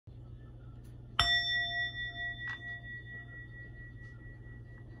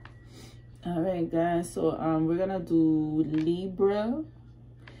All right, guys. So we're gonna do Libra,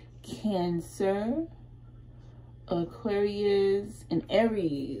 Cancer, Aquarius, and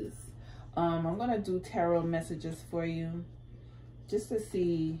Aries. I'm gonna do tarot messages for you just to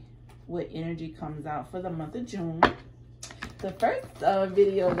see what energy comes out for the month of June. The first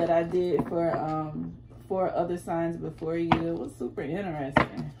video that I did for 4 other signs before you, it was super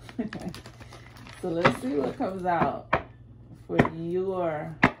interesting. So let's see what comes out for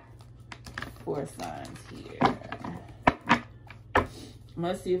your 4 signs here. I'm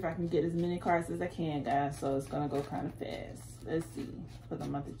gonna see if I can get as many cards as I can, guys, so it's gonna go kind of fast. Let's see for the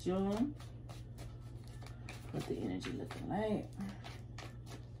month of June what the energy looking like.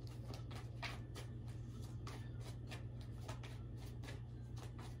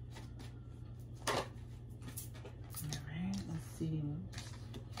 All right, let's see.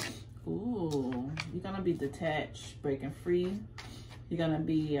 Ooh, you're gonna be detached, breaking free. You're gonna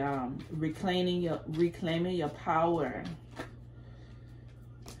be reclaiming your power.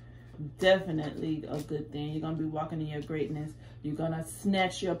 Definitely a good thing. You're gonna be walking in your greatness. You're gonna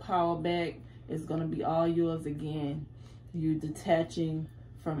snatch your power back. It's gonna be all yours again. You're detaching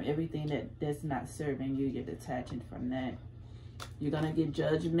from everything that's not serving you. You're detaching from that. You're gonna get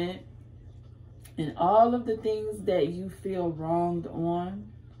judgment, and all of the things that you feel wronged on.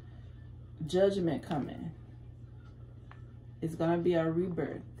 Judgment coming. It's gonna be a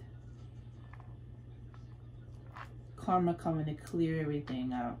rebirth. Karma coming to clear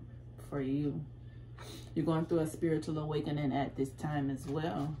everything out for you. You're going through a spiritual awakening at this time as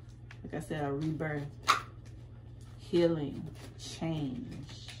well. Like I said, a rebirth, healing,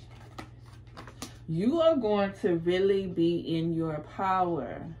 change. You are going to really be in your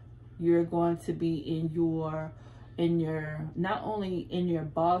power. You're going to be in your not only in your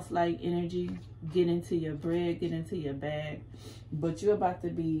boss-like energy, get into your bread, get into your bag, but you're about to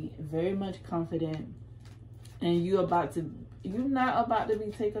be very much confident, and you're not about to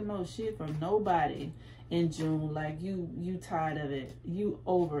be taking no shit from nobody in June. Like you tired of it. You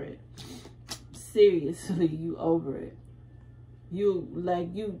over it. Seriously, you over it.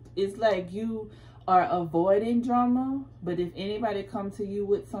 It's like you are avoiding drama, but if anybody come to you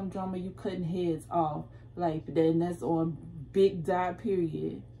with some drama, you cutting heads off. Like, then that's on big die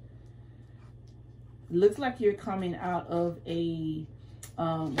period. Looks like you're coming out of a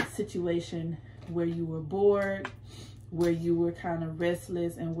situation where you were bored, where you were kind of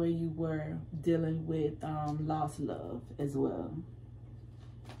restless, and where you were dealing with lost love as well.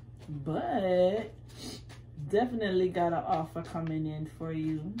 But definitely got an offer coming in for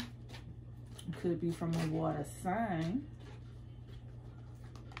you. Could be from a water sign.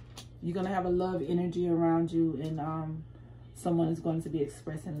 You're going to have a love energy around you, and someone is going to be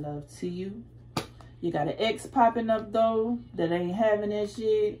expressing love to you. You got an ex popping up, though, that ain't having that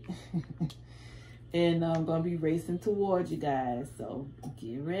shit. And I'm going to be racing towards you guys. So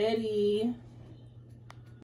get ready.